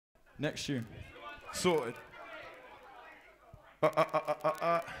Next tune. Sorted.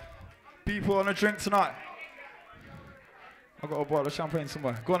 People on a drink tonight. I got a bottle of champagne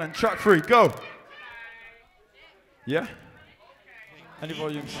somewhere. Go on then, track 3, go. Yeah? Any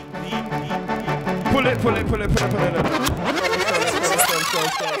volumes? Pull it. Let's go.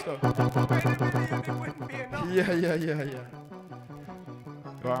 Yeah.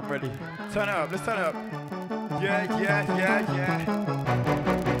 Right, I'm ready. Turn it up, let's turn it up. Yeah.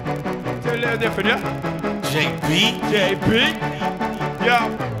 Do a little different, yeah? JB. Yo,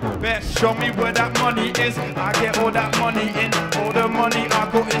 best show me where that money is. I get all that money in. All the money I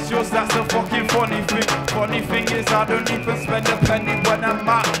got is yours, that's the fucking funny thing. Funny thing is I don't even spend a penny when I'm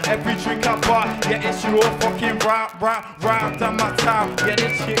out. Every drink I buy, yeah, it's your fucking round down my town. Yeah,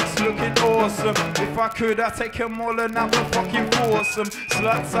 this chick's looking awesome. If I could, I'd take them all and have a fucking foursome.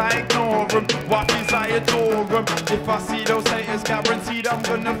 Sluts, I ignore them. Wifeys, I adore them. If I see those haters, guaranteed I'm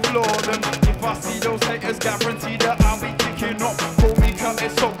gonna floor them. If I see those haters, guaranteed that I'll be kicking off. Call me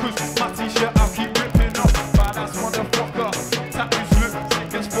Curtis Hawk, cause my t-shirt I'll keep ripping off. Badass motherfucker, tattoos look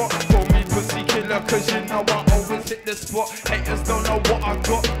sick as fuck. Call me pussy killer, cause you know I always hit the spot. Haters don't know what I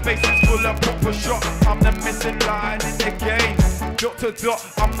got, faces full of proper shot. I'm the missing line in the game. Dot to dot,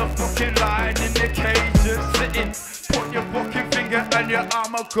 I'm the fucking line in the cage. Just sitting, put your fucking finger and your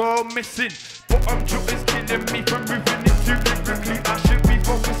arm will go missing. Bottom drop is killing me from moving it too lyrically. I should be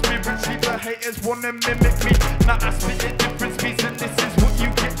focused spiritually, but haters wanna mimic me. Now I spit a different speech and this is what you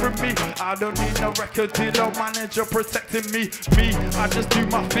get from me. I don't need no record deal or manager protecting me. I just do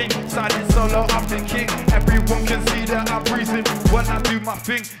my thing, signing solo, I'm the king. Everyone can see that I'm breezing when I do my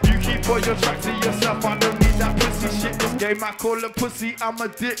thing. You keep all your track to yourself, I don't need that pussy shit. This game I call a pussy, I'm a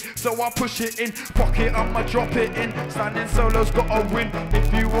dick, so I push it in. Pocket, I'ma drop it in. Standing solo's gotta win.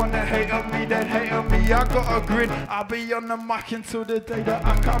 If you wanna hate on me, then hate on me, I got a grin. I'll be on the mic until the day that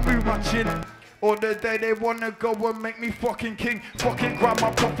I can't move my chin. Or the day they wanna go and make me fucking king. Fucking grab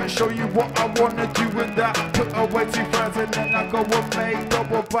my profit, show you what I wanna do with that. Put away 2 and then I go and make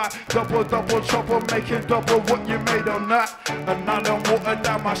double back. Double trouble, making double what you made on that. And I don't water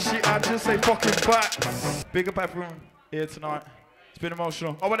down my shit, I just say fucking facts. Big up everyone here tonight. It's been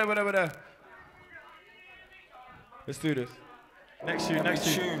emotional. Oh, whatever there. Let's do this. Next tune.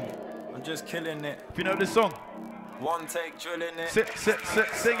 I'm just killing it. If you know this song, one take drilling it.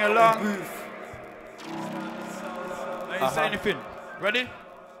 Sing along. Boof. Ain't say anything. Ready?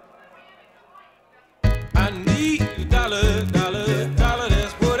 I need a dollar,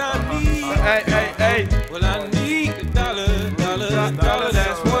 that's what I need. Hey. Well, I need a dollar,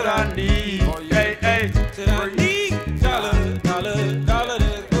 that's what I need. Hey. Said I need a dollar,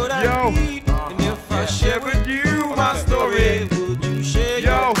 that's what I need. And if I share with you my story, would you share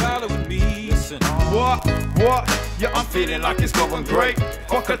your dollar with me? Listen. What? Yeah, I'm feeling like it's going great.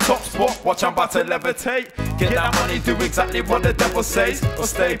 Fuck a top spot, watch I'm about to levitate. Get that money, do exactly what the devil says. Or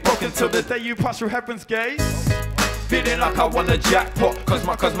stay broke until the day you pass through heaven's gates. Feeling like I won a jackpot, cause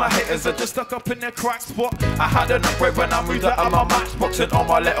my haters are just stuck up in their crack spot. I had an upgrade when I moved out of my matchbox, and all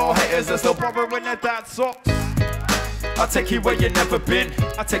my little haters are still borrowing their dad's socks. I'll take you where you've never been.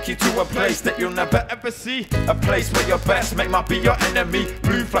 I'll take you to a place that you'll never ever see. A place where your best mate might be your enemy.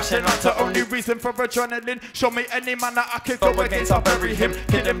 Blue flashing lights are only reason for adrenaline. Show me any man that I could go against, I'll bury him.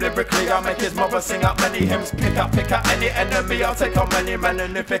 Kill him lyrically, I'll make his mother sing out many hymns. Pick out any enemy, I'll take on many men.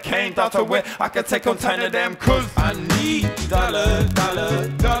 And if it came down to it, I could take on 10 of them. Cause I need a dollar,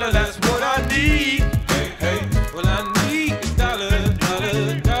 that's what I need. Hey, well I need a dollar,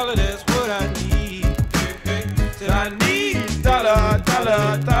 that's what I need. Said I need dollar,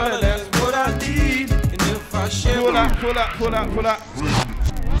 that's what I need. And if I share pull that.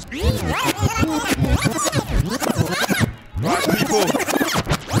 Right, people.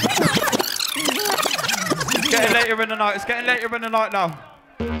 It's getting later in the night now.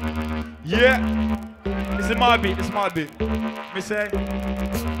 Yeah. It's my beat. Me say,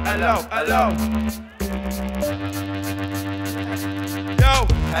 hello. Yo.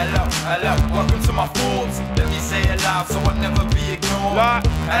 Hello, welcome to my thoughts. Let me say it loud so I'll never be ignored.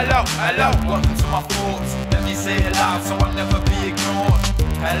 Hello, welcome to my thoughts. Let me say it loud so I'll never be ignored.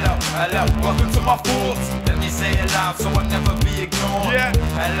 Hello, welcome to my thoughts. Let me say it loud so I'll never be ignored. Yeah.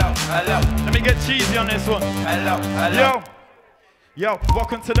 Hello. Let me get cheesy on this one. Hello. Yo,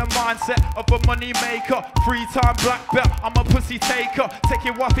 welcome to the mindset of a money maker. 3-time black belt, I'm a pussy taker. Take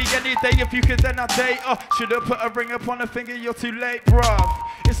your wifey any day, if you could then I'll date her. Should've put a ring upon her finger, you're too late, bruv.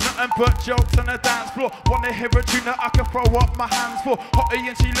 It's nothing but jokes on the dance floor. Wanna hear a tune that I can throw up my hands for. Hottie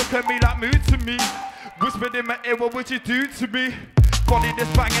and she look at me like mood to me. Whispered in my ear, what would you do to me? body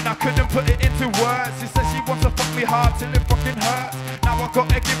this banging, I couldn't put it into words. She said she wants to fuck me hard till it fucking hurts. Now I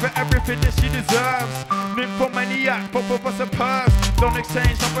gotta give her everything that she deserves. Nymphomaniac, both of us are pervs. Don't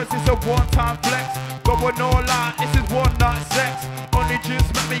exchange numbers, it's a one-time flex. Going all out, this is one night sex. Only just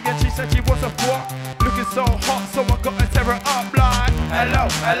met me and she said she was a fuck. Looking so hot, so I gotta tear her up like hello,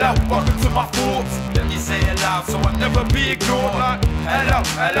 hello, welcome to my thoughts. Let me say it loud so I'll never be ignored. like Hello,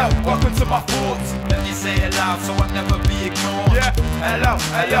 hello, welcome to my thoughts. Let me say it loud so I'll never be ignored. yeah. Hello,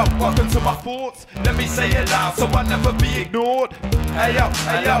 hello, welcome to my thoughts. Let me say it loud so I'll never be ignored. Hello,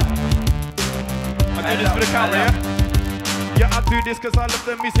 hello. I do this for the camera, yeah? Yeah, I do this cause I love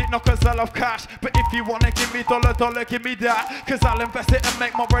the music, not cause I love cash. But if you wanna give me dollar, give me that. Cause I'll invest it and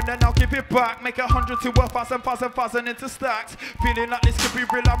make more and then I'll give it back. Make 100 to 1,000 into stacks. Feeling like this could be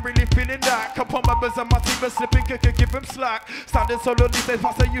real, I'm really feeling that. Couple members of my team are slipping, could give them slack. Standing solo these days,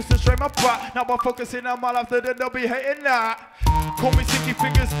 past I used to straight my back. Now I'm focusing on my life, then they'll be hating that. Call me sticky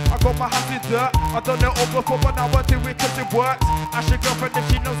fingers, I got my hands in dirt. I done it all before, but now I do it cause it works. Ask your girlfriend if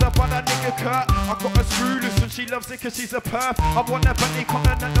she knows about that nigga Kurt. I got a screw loose and she loves it cause she's a perf. I want a Bentley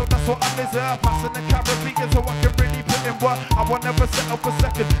Continental, that's what I deserve. Passing the Caribbean so I can really put in work. I won't never settle for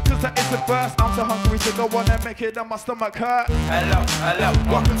second, cause that is the first. I'm so hungry to go on and make it and my stomach hurt. Hello, hello,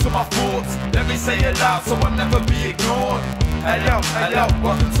 welcome to my thoughts. Let me say it loud so I'll never be ignored. Hello, hello,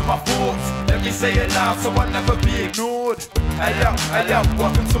 welcome to my thoughts. Let me say it loud so I'll never be ignored. Hello, hello,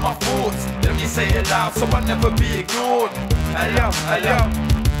 welcome to my thoughts. Let me say it loud so I'll never be ignored. Hello, hello.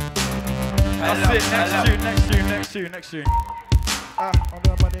 That's it, next tune. On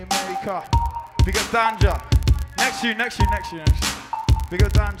the money maker. Big up Danja. Next tune. Big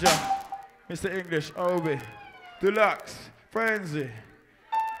up Danja. Mr. English, Obi, Deluxe, Frenzy,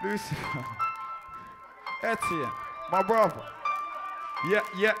 Lucifer, Etienne, my brother.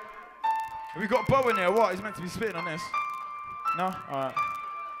 Yeah. We got Bo in here, what? He's meant to be spitting on this. No? Alright.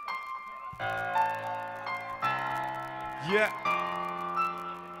 Yeah.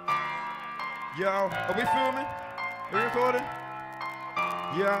 Yo, are we filming? Are we recording?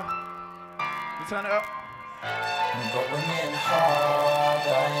 Yeah. You turn it up. I'm going in hard, I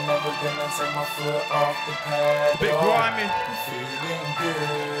ain't never gonna take my foot off the pedal. It's a bit grimy. I'm feeling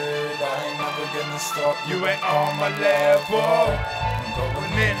good, I ain't never gonna stop. You ain't on my level. I'm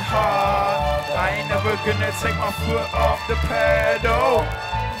going In hard, I ain't never gonna take my foot off the pedal.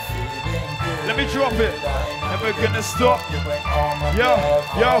 I'm feeling good. Let me drop it. Never gonna stop. You ain't on my Yo,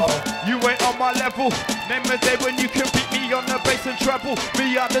 level. you ain't on my level. Name a day when you can beat me on the bass and treble.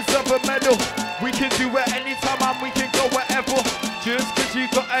 Me, I deserve a medal. We can do it anytime and we can go wherever. Just cause you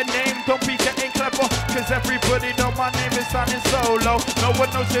got a name, don't be getting clever. Cause everybody know my name is sounding solo. No one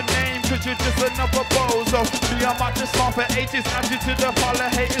knows your name cause you're just another bozo. Me, I might just laugh for ages, add you to the pile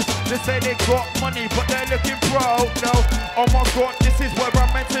of haters. They say they got money but they're looking broke. No, oh my god, this is where I'm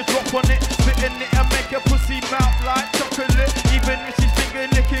meant to drop on it. Spitting it and make a pussy melt like chocolate. Even if she's finger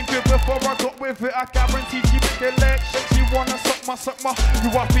licking good before I got with it, I guarantee she make a leg shake. She wanna suck my. You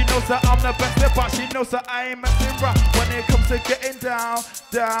wifey knows that I'm the best there, but she knows that I ain't messing around. When it comes to getting down,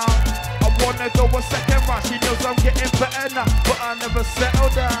 I wanna go a second round. She knows I'm getting better now, but I never settle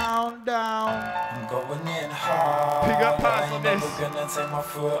down. I'm going in hard. Pick up pass on this. Gonna take my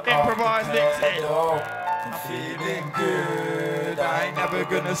foot Improvise off the next pedal. I'm feeling good, I ain't never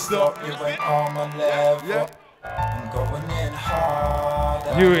gonna stop. You ain't on my level. Yeah. I'm going in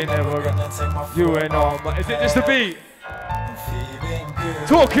hard. You ain't never gonna take my foot You ain't on off my. the Is it just a beat? I'm feeling good.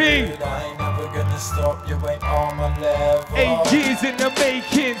 Talking. I ain't never gonna stop. You ain't on my level. 8 years in the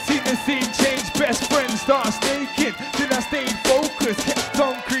making, seen the scene change, best friends start snaking. Till I stayed focused, kept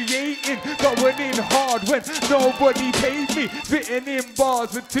on creating, going in hard when nobody paid me. Spitting in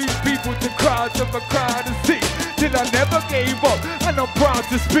bars with 2 people to crowds of a crowd of 6. Till I never gave up, and I'm proud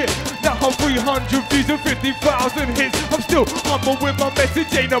to spit. Now I'm 300 views and 50,000 hits. I'm still humble with my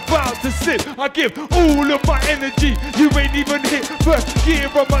message, ain't about to slip. I give all of my energy, you ain't even hit first gear,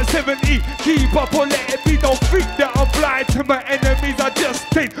 I'm at 70. Keep up or let it be, don't think that I'm blind to my enemies. I just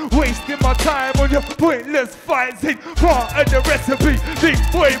ain't wasting my time on your pointless fights. Ain't part of the recipe, big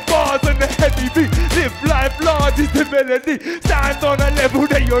boy bars and the heavy beat. Live life large is the melody. Stand on a level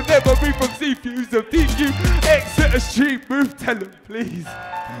that you'll never be from C-Fuse of DQ. Exit a street, move, tell them please.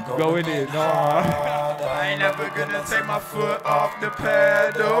 Going in hard. I ain't never gonna take my foot off the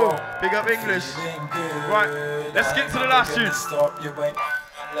pedal. Big up English. Right, let's get to the last tune.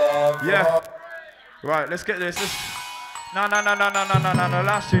 Yeah. Right, let's get this. No.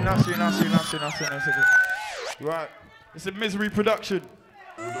 Last tune. Right. It's a Misery production.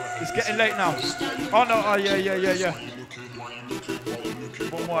 It's getting late now. Oh no, oh yeah.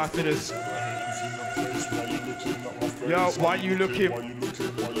 One more after this. Yo, why you looking?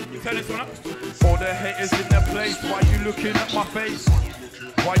 Tell this one up. All the haters in the place. Why you looking at my face?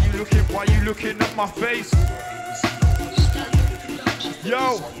 Why you looking at my face?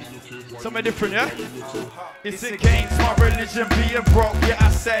 Yo, something different, yeah? It's against my religion being broke, yeah, I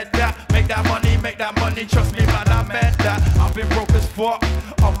said that. Make that money, trust me, man, I meant that. I've been broke as fuck,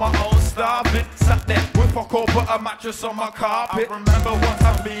 on my own starving. Sat there with a cold, put a mattress on my carpet. I remember one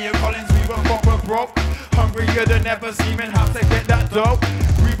time me and Collins, we were proper broke. Hungrier than ever, seeming how to get that dope.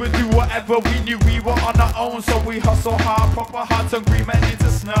 We would do whatever we knew, we were on our own, so we hustle hard, proper hard, hungry men into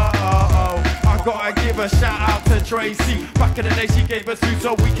snow. I gotta give a shout out to Tracy. Back in the day she gave us food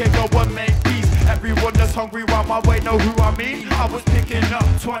so we can go and make peace. Everyone that's hungry round my way know who I mean. I was picking up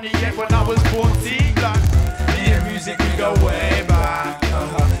 28 when I was 14. Like, me and music, we go way back.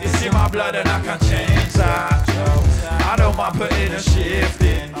 It's in my blood and I can't change that. I don't mind putting a shift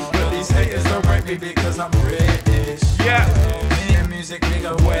in, but these haters don't break me because I'm British. Yeah, me and music, we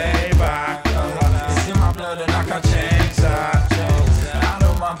go way back. It's in my blood and I can't change that. I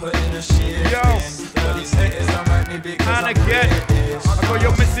don't mind putting a shift in, but these haters don't break me because I'm British. I got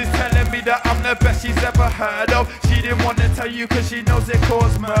your missus telling me that I'm the best she's ever heard of. She didn't want to tell you cause she knows it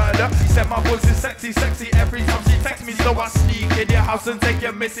caused murder. She said my voice is sexy, sexy every time she texts me, so I sneak in your house and take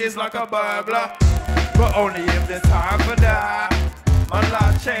your missus like a burglar. But only if there's time for that. My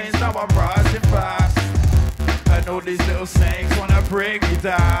life changed, now I'm rising fast. And all these little snakes wanna bring me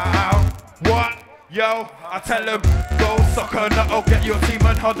down. What? Yo, I tell them, go suck a nut, or get your team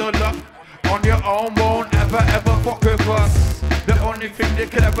and huddle up. On your own, won't ever fuck with us. The only thing that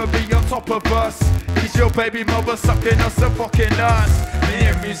could ever be on top of us is your baby mother sucking us and fucking us. Me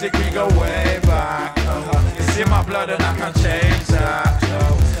and music, we go way back. It's in my blood and I can't change that.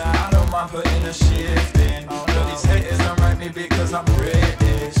 I don't mind putting a shift in, but these haters don't write me because I'm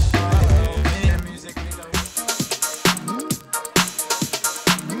British. Me and music, we go.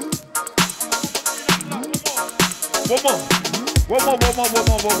 One more. Come on.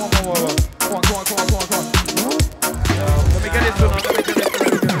 Let me get this one.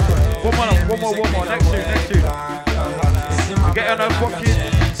 One more. Next tune. We get on a fucking.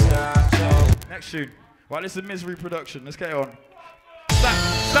 Next tune. Right, this is Misery Production. Let's get it on.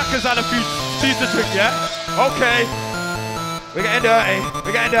 Stackers had a few teas to drink, yeah? Okay. We're getting dirty.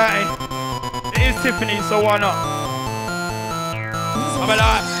 It is Tiffany, so why not? I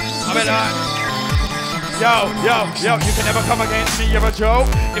mean like. Yo, you can never come against me, you're a joke.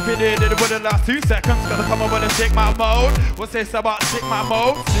 If you did, it wouldn't last 2 seconds. Gotta come over and stick my mode. What's this about stick my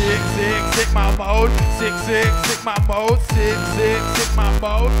mode? Sick my mode. Sick my mode. Sick my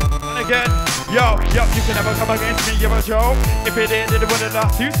mode. And again, yo, you can never come against me, you're a joke. If you did, it wouldn't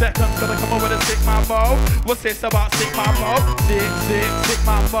last 2 seconds. Gotta come over and stick my mode. What's this about stick my mode? Sick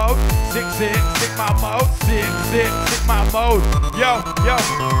my mode. Sick my mode. Sick my mode. Yo,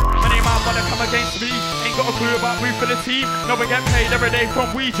 many man wanna come against me. Ain't got a clue about move for the team. No, we get paid every day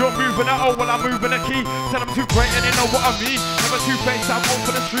from weed. You're moving at all while I'm moving a key. Tell them too great and they know what I mean. Never too faced, I walk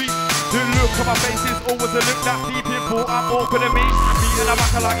for the street. The look on my face is always a look that deep important. I'm open to me. Beating a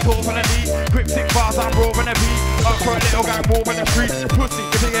back like talk on the knee. Cryptic bars, I'm roaring a beat. Up for a little gang war in the street. Pussy,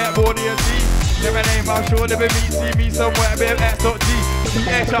 if you get bored of your G. Never name, I'm sure they be meet. See me somewhere, bit of X.G.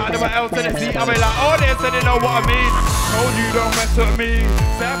 C-H-I, never else in the sea. I be like, oh, they said they know what I mean. Told you don't mess with me.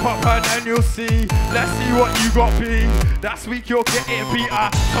 Step up and then you'll see. Let's see what you got, B. That's week you're getting beat. I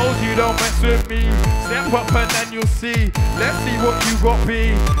told you don't mess with me. Step up and then you'll see. Let's see what you got,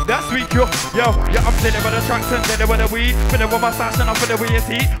 B. That's week you're. Yo, I'm sitting with the tracks and sitting with the weed. Filling with my stash and I'm filling with your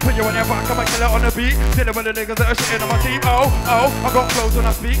teeth. Put you on your back, I'ma kill it on the beat. Sitting with the niggas that are shitting on my team. Oh, I got flows when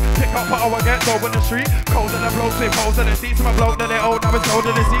I speak. Pick up what I get, go in the street. Cold in the blow, slip holes in the seats. My bloke that they old, now it's cold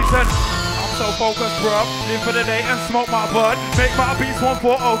in the season. I'm so focused, bruv. Live for the day and smoke my bud. Make my beats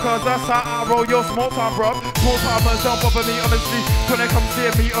 140, cause that's how I roll your small time, bruv. Small timers don't bother me on the street. When they come see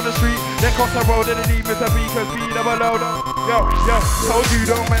me on the street, they cross the road and they leave me to be, cause be never load up. Yo, told you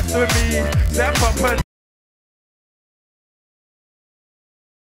don't mess with me. Step up and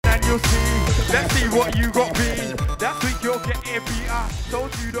you'll see. Let's see what you got, B. That's week you're getting beat. I told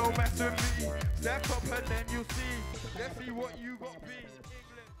you don't mess with me. Step up and then you'll see. Let's see what you got, B.